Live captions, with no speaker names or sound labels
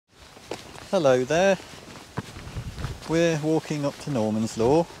Hello there. We're walking up to Norman's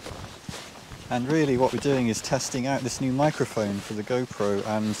Law, and really what we're doing is testing out this new microphone for the GoPro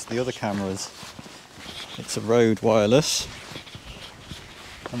and the other cameras. It's a Rode wireless,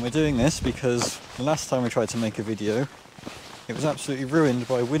 and we're doing this because the last time we tried to make a video it was absolutely ruined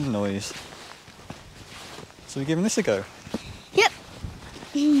by wind noise. So we're giving this a go. Yep.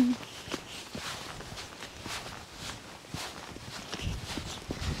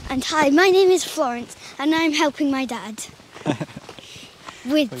 And hi, my name is Florence and I'm helping my dad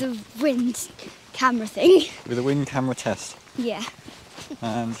with the wind camera thing. With a wind camera test. Yeah.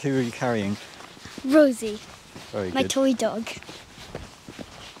 And who are you carrying? Rosie, Very my good. toy dog.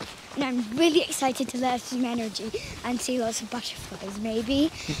 And I'm really excited to let some energy and see lots of butterflies,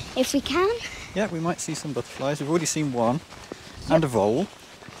 maybe, if we can. Yeah, we might see some butterflies. We've already seen one. And a vole.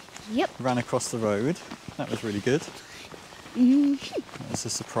 Yep. Ran across the road. That was really good. That was a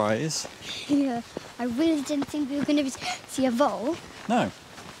surprise. Yeah, I really didn't think we were going to see a vole. No.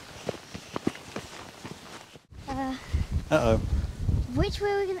 Uh-oh. Which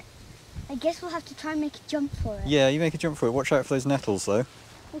way are we going to... I guess we'll have to try and make a jump for it. Yeah, you make a jump for it. Watch out for those nettles, though.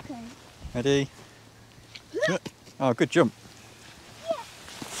 Okay. Ready? Oh, good jump.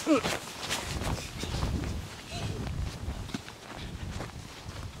 Yeah.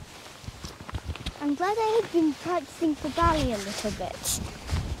 I'm glad I had been practicing for ballet a little bit.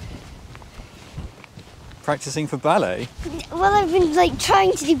 Practicing for ballet? Well, I've been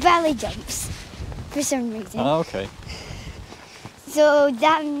trying to do ballet jumps for some reason. Oh, okay. So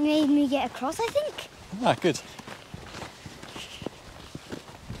that made me get across, I think. Ah, good.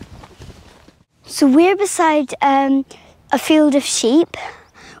 So we're beside a field of sheep,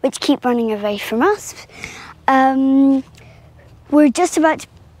 which keep running away from us. We're just about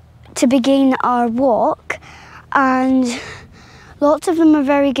to begin our walk, and lots of them are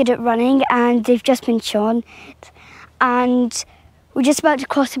very good at running, and they've just been shown. And we're just about to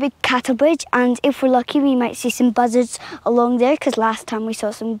cross a big cattle bridge, and if we're lucky we might see some buzzards along there, because last time we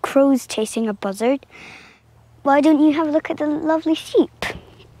saw some crows chasing a buzzard. Why don't you have a look at the lovely sheep?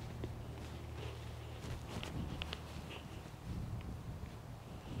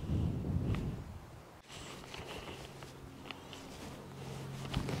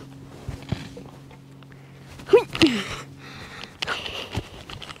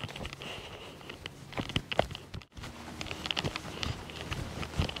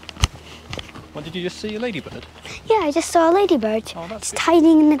 What, did you just see a ladybird? Yeah, I just saw a ladybird. Oh, that's It's good.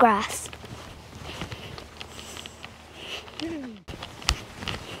 hiding in the grass.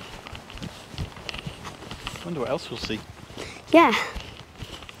 Wonder what else we'll see. Yeah.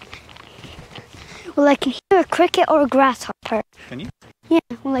 Well, I can hear a cricket or a grasshopper. Can you? Yeah,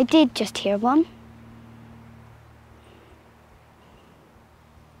 well, I did just hear one.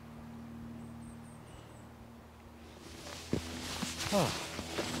 Oh.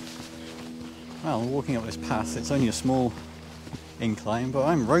 Well, walking up this path, it's only a small incline, but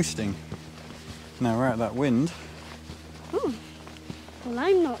I'm roasting. Now we're out of that wind. Oh. Well,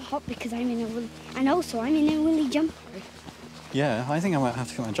 I'm not hot because I'm in a woolly... And also, I'm in a woolly jumper. Yeah, I think I might have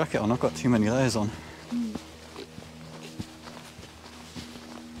to put my jacket on. I've got too many layers on.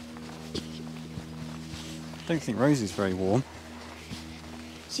 Don't think Rosie's very warm.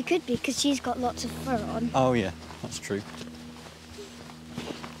 She could be, because she's got lots of fur on. Oh yeah, that's true.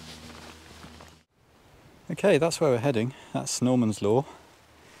 Okay, that's where we're heading. That's Norman's Law.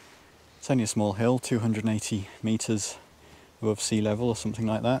 It's only a small hill, 280 metres above sea level or something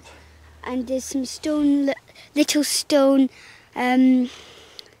like that. And there's some little stone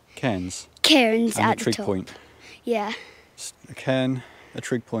Cairns. cairns And at a the trig top. point. Yeah, A cairn, a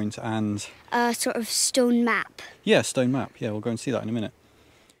trig point and... a sort of stone map. yeah, stone map. Yeah, we'll go and see that in a minute.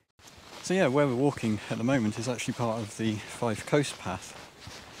 So yeah, where we're walking at the moment is actually part of the Fife Coast Path.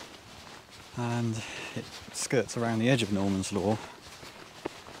 And it skirts around the edge of Norman's Law.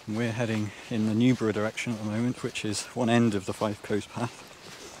 And we're heading in the Newborough direction at the moment, which is one end of the Fife Coast Path.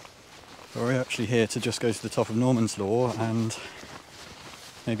 But we're actually here to just go to the top of Norman's Law and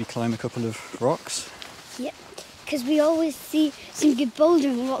maybe climb a couple of rocks. Yep, because we always see some good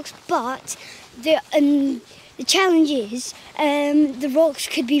bouldering rocks, but the challenge is the rocks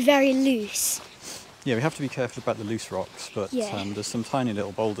could be very loose. Yeah, we have to be careful about the loose rocks, but Yeah. there's some tiny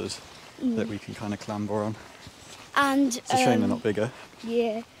little boulders that we can kind of clamber on. And It's a shame they're not bigger.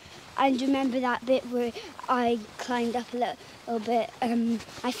 yeah, and remember that bit where I climbed up a little bit?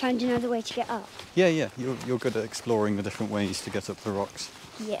 I found another way to get up. Yeah, you're good at exploring the different ways to get up the rocks.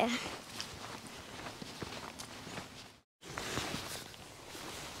 Yeah.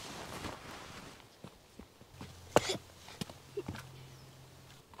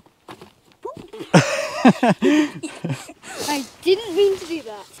 I didn't mean to do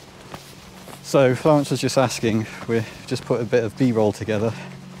that. So Florence was just asking, we just put a bit of B-roll together,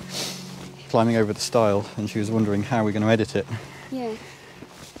 climbing over the stile, and she was wondering how we're going to edit it. Yeah.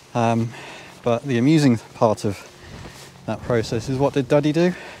 But the amusing part of that process is, what did Daddy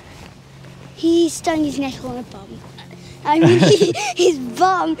do? He stung his nettle on a bum. I mean, his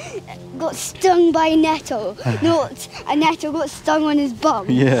bum got stung by a nettle, not a nettle got stung on his bum.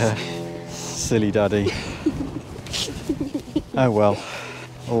 Yeah, silly Daddy. Oh well,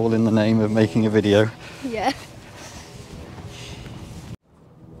 all in the name of making a video. Yeah.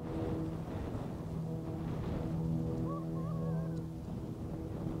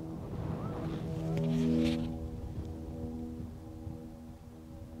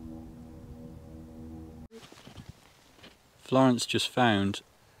 Florence just found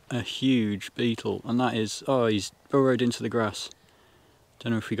a huge beetle, and that is, oh, he's burrowed into the grass.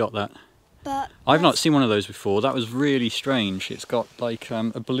 Don't know if we got that. But I've not seen one of those before. That was really strange. It's got like a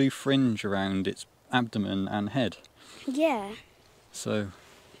blue fringe around its abdomen and head. yeah. So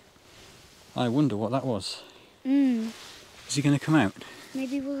I wonder what that was. Mm. Is he going to come out?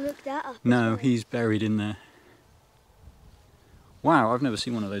 Maybe we'll look that up. No, as well. he's buried in there. Wow, I've never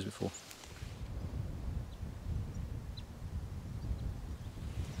seen one of those before.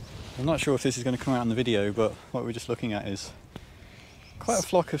 I'm not sure if this is going to come out in the video, but what we're just looking at is quite a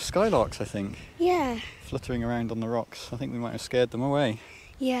flock of skylarks, I think, Yeah. fluttering around on the rocks. I think we might have scared them away.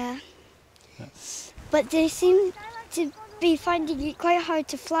 Yeah. That's... But they seem to be finding it quite hard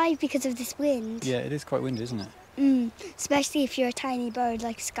to fly because of this wind. Yeah, it is quite windy, isn't it? Especially if you're a tiny bird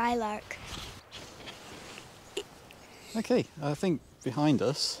like a skylark. Okay, I think behind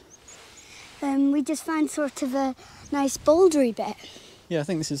us... We just found sort of a nice bouldery bit. Yeah, I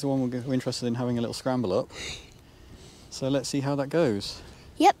think this is the one we're interested in having a little scramble up. So let's see how that goes.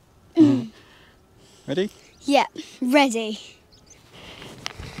 Yep. Ready? Yep, ready.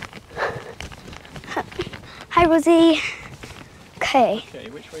 Hi, Rosie. Okay. Okay,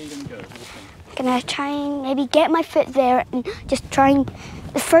 which way are you going to go? Gonna try and maybe get my foot there and just try and...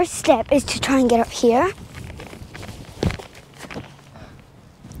 The first step is to try and get up here.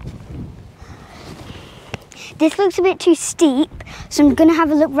 This looks a bit too steep, so I'm gonna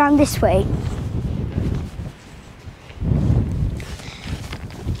have a look round this way.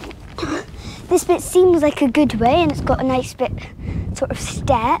 This bit seems like a good way, and it's got a nice bit sort of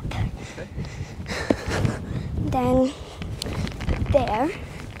step. Okay. Then there,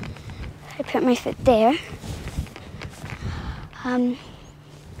 I put my foot there.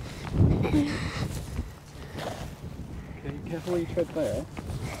 Okay, careful where you tread there.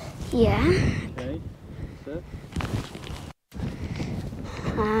 Yeah, Okay, sit.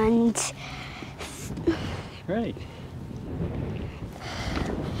 and Great.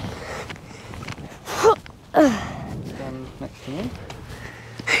 Stand next to me.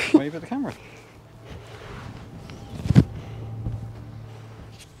 Wave at the camera.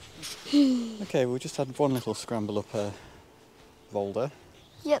 Okay, we just had one little scramble up a boulder.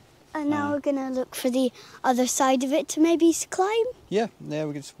 yep. And now we're gonna look for the other side of it to maybe climb. Yeah,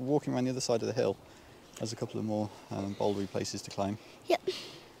 we're just walking around the other side of the hill. There's a couple of more bouldery places to climb. Yep.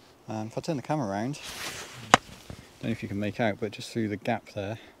 If I turn the camera around, don't know if you can make out, but just through the gap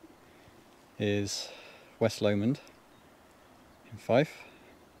there is West Lomond in Fife.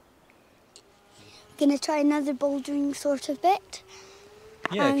 Gonna try another bouldering sort of bit.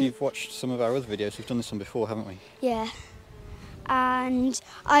 Yeah, if you've watched some of our other videos, we've done this one before, haven't we? Yeah. And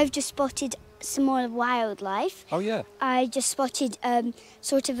I've just spotted some more wildlife. Oh yeah. I just spotted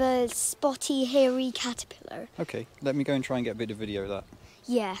sort of a spotty, hairy caterpillar. Okay, let me go and try and get a bit of video of that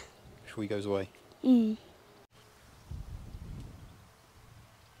Yeah. before he goes away.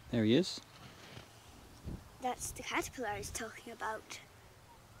 There he is. That's the caterpillar I was talking about.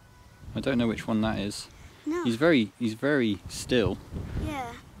 I don't know which one that is. No. He's very still.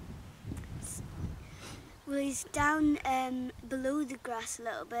 Yeah. Well, he's down below the grass a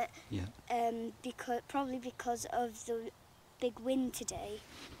little bit. Yeah. Probably because of the big wind today.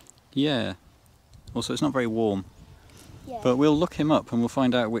 Yeah. Also, it's not very warm. Yeah. But we'll look him up and we'll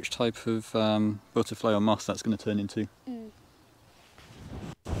find out which type of butterfly or moth that's going to turn into.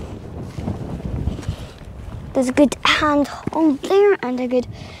 There's a good handhold there and a good...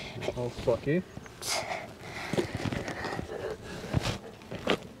 I'll spot you.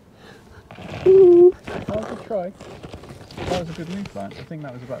 That was a try. That was a good move, Lance. I think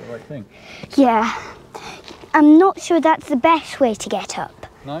that was about the right thing. Yeah. I'm not sure that's the best way to get up.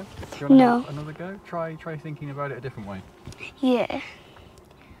 No? Do you want to No. have another go? Try thinking about it a different way. Yeah.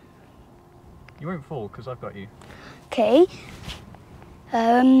 You won't fall because I've got you. Okay.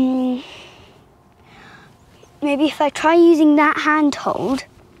 maybe if I try using that handhold,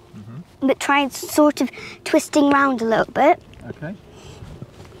 but try sort of twisting round a little bit. Okay.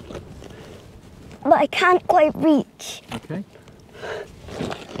 But I can't quite reach. Okay.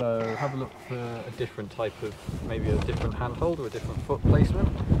 So have a look for a different type of, maybe a different handhold or a different foot placement.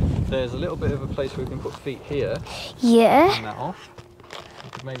 There's a little bit of a place where we can put feet here. Yeah. Turn that off. You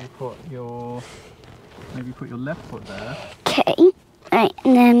could maybe put your left foot there. Okay. Right,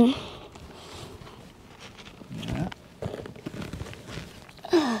 and then. Yeah.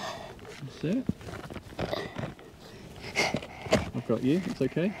 That's it. I've got you. It's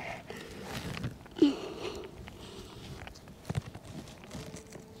okay.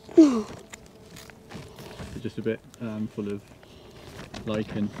 It's just a bit full of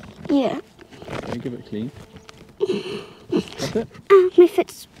lichen. Yeah. Okay, give it a clean. That's it. My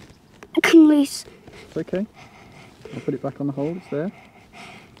foot's come loose. It's okay. I'll put it back on the hole. It's there.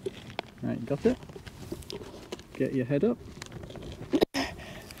 Right, you got it. Get your head up.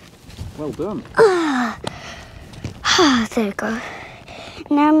 Well done. There we go.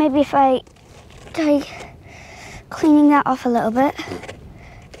 Now maybe if I try cleaning that off a little bit.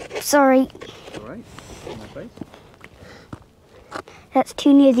 Sorry. Alright, on my face. That's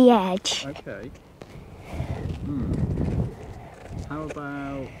too near the edge. Okay. How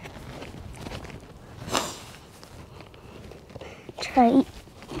about... Try.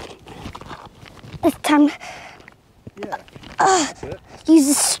 This time, Yeah, that's it. use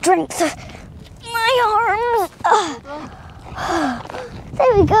the strength of my arms.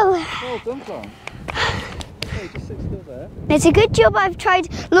 There we go. Well done, Tom. Okay, just sit still there. It's a good job I've tried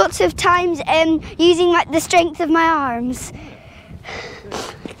lots of times using like the strength of my arms.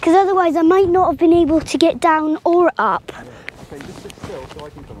 Because otherwise I might not have been able to get down or up. Yeah. Okay, just sit still so I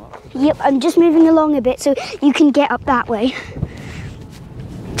can come up. Yep, I'm just moving along a bit so you can get up that way.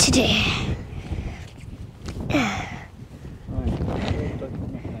 Today. Right.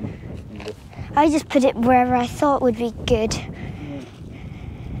 I just put it wherever I thought would be good. A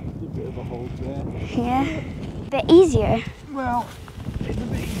bit of a hold there. Yeah. A bit easier. Well, it's a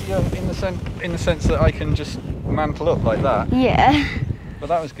bit easier in the sense that I can just mantle up like that. Yeah. But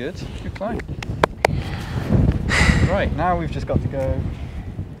that was good. Good climb. Right, now we've just got to go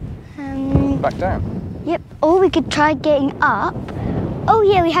back down. Yep. Or we could try getting up. Oh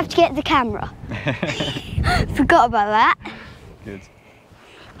yeah, we have to get the camera. Forgot about that. Good.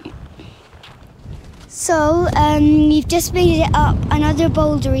 So, you've just made it up another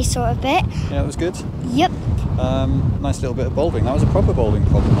bouldery sort of bit. Yeah, that was good. Yep. Nice little bit of bouldering. That was a proper bouldering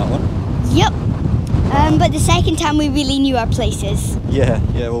problem, that one. Yep. But the second time we really knew our places. Yeah,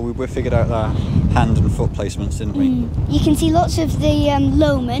 well we figured out our hand and foot placements, didn't we? You can see lots of the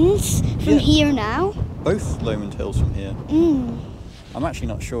lomans from here now. Both Lomond Hills from here. I'm actually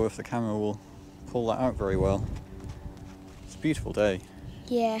not sure if the camera will pull that out very well. It's a beautiful day.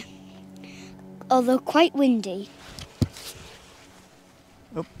 Yeah. Although quite windy.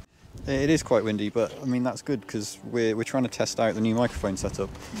 Oh, it is quite windy, but I mean that's good because we're trying to test out the new microphone setup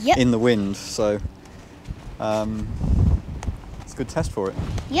in the wind, so it's a good test for it.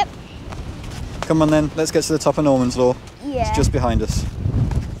 Yep. Come on then, let's get to the top of Norman's Law. Yeah. It's just behind us.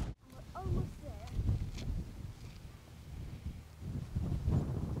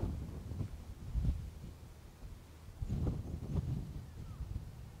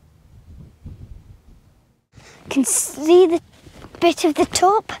 Can see the bit of the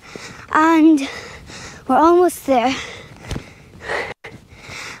top and we're almost there.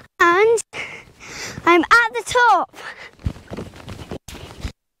 And I'm at the top.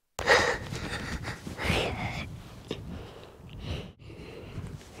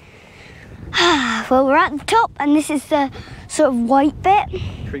 Well, we're at the top and this is the sort of white bit.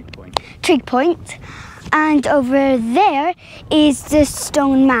 Trig point. And over there is the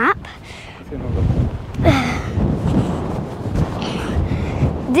stone map.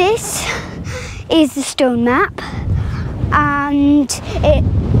 This is the stone map, and it...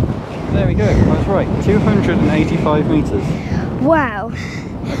 There we go, I was right, 285 metres. Wow.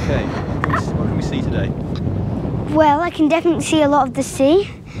 Okay, what can we see today? Well, I can definitely see a lot of the sea,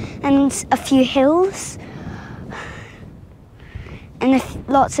 and a few hills, and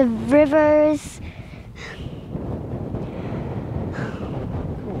lots of rivers.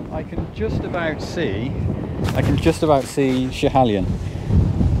 Cool, I can just about see Schiehallion.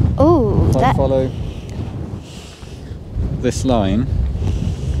 Oh, If I follow this line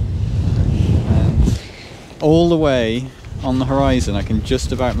and all the way on the horizon, I can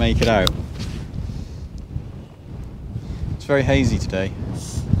just about make it out. It's very hazy today.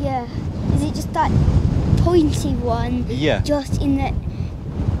 Yeah. Is it just that pointy one? Yeah. Just in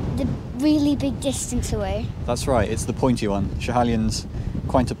the really big distance away. That's right, it's the pointy one. Schehallien's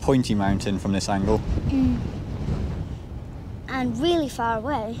quite a pointy mountain from this angle. And really far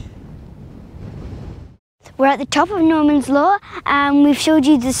away. We're at the top of Norman's Law, and we've showed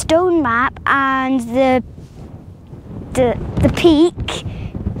you the stone map and the peak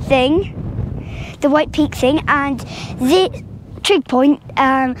thing, the white peak thing, and the trig point,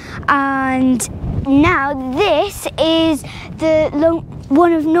 and now this is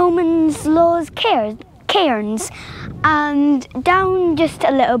one of Norman's Law's cairns, and down just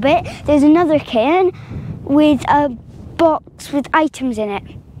a little bit there's another cairn with a box with items in it.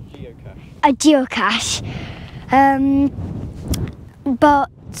 A geocache. But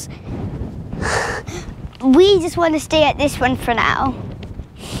we just want to stay at this one for now.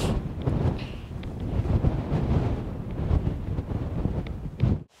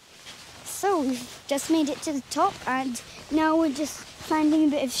 So we've just made it to the top, and now we're just finding a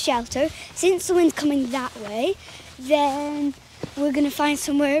bit of shelter. Since the wind's coming that way, then we're going to find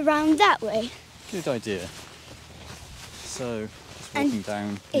somewhere around that way. Good idea. So, just walking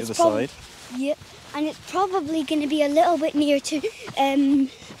down the other side. Yep, and it's probably going to be a little bit near to the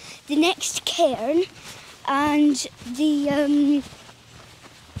next cairn and the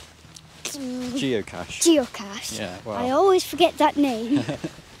geocache. Yeah, well. I always forget that name.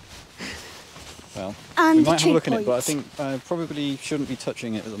 Well, and we might have a look at it, but I think probably shouldn't be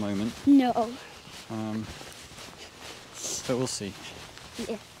touching it at the moment. No. But we'll see.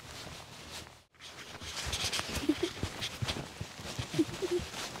 Yeah.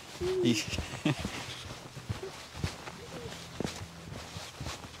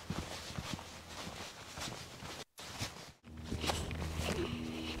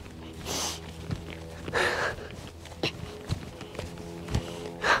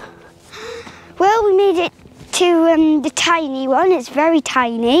 Well, we made it to the tiny one. It's very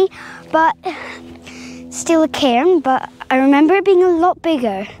tiny, but still a cairn, but I remember it being a lot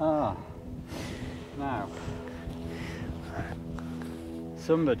bigger. Ah, now,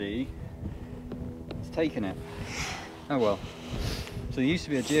 somebody has taken it. Oh well. So there used to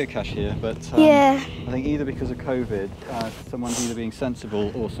be a geocache here, but yeah. I think either because of COVID, someone's either being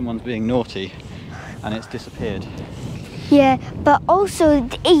sensible or someone's being naughty, and it's disappeared. Yeah, but also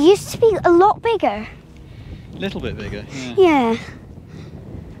it used to be a lot bigger. A little bit bigger, yeah. Yeah.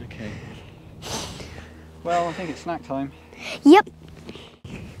 Okay. Well, I think it's snack time. Yep.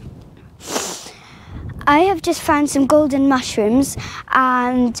 I have just found some golden mushrooms,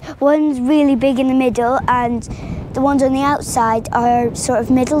 and one's really big in the middle, and the ones on the outside are sort of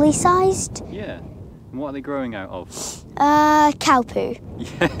middle-y sized. Yeah. And what are they growing out of? Cow poo.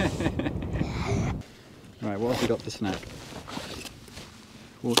 Yeah. Right, what have we got for snack?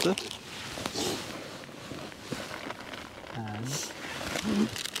 Water. And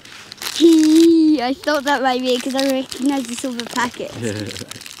I thought that might be it because I recognised the silver packet. yeah.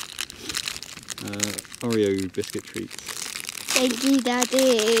 Oreo biscuit treats. Thank you,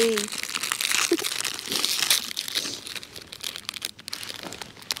 Daddy.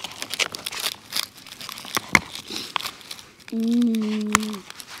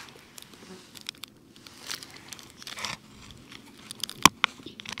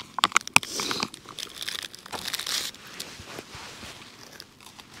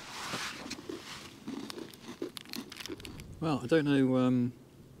 Well, I don't know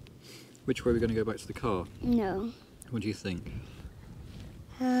which way we're going to go back to the car. No. What do you think?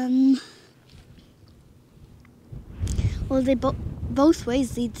 Well, they both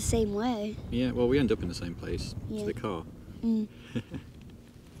ways lead the same way. Yeah, well, we end up in the same place, Yeah. to the car.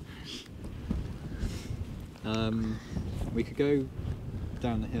 We could go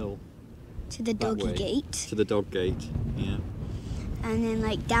down the hill. To the doggy gate. To the dog gate, yeah. And then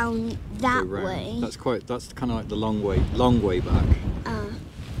like down that Go round. way. That's kind of like the long way back.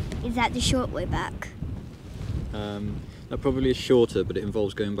 Is that the short way back? That probably is shorter, but it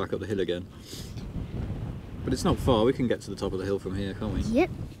involves going back up the hill again. But it's not far, we can get to the top of the hill from here, can't we? Yep,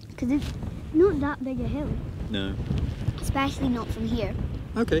 because it's not that big a hill. No. Especially not from here.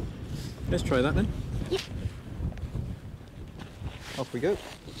 Okay, let's try that then. Yep. Off we go.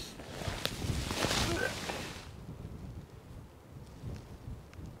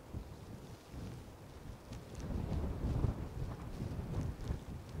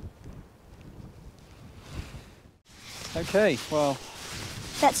 Okay, well,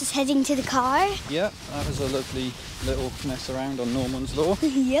 That's us heading to the car. yeah, that was a lovely little mess around on Norman's Law.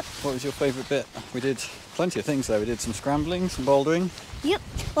 Yep. What was your favourite bit? We did plenty of things there. We did some scrambling, some bouldering. Yep.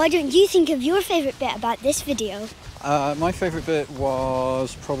 Why don't you think of your favourite bit about this video? My favourite bit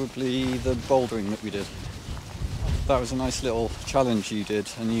was probably the bouldering that we did. That was a nice little challenge you did,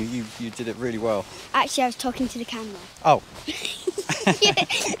 and you did it really well. Actually, I was talking to the camera. Oh.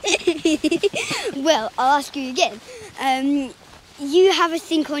 Well, I'll ask you again. You have a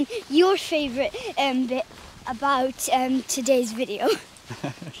think on your favourite bit about today's video.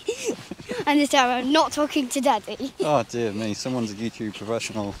 And this time I'm not talking to Daddy. Oh dear me, someone's a YouTube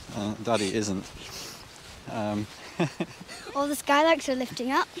professional, Daddy isn't. All the skylarks are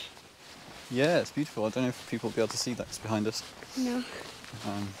lifting up. Yeah, it's beautiful. I don't know if people will be able to see that's behind us. No.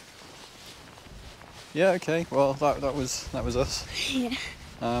 Yeah, okay, well that was us. Yeah.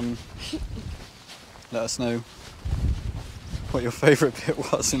 Let us know what your favourite bit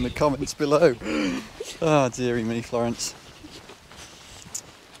was in the comments below. Ah, dearie me, Florence.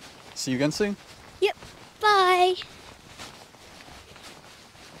 See you again soon. Yep. Bye.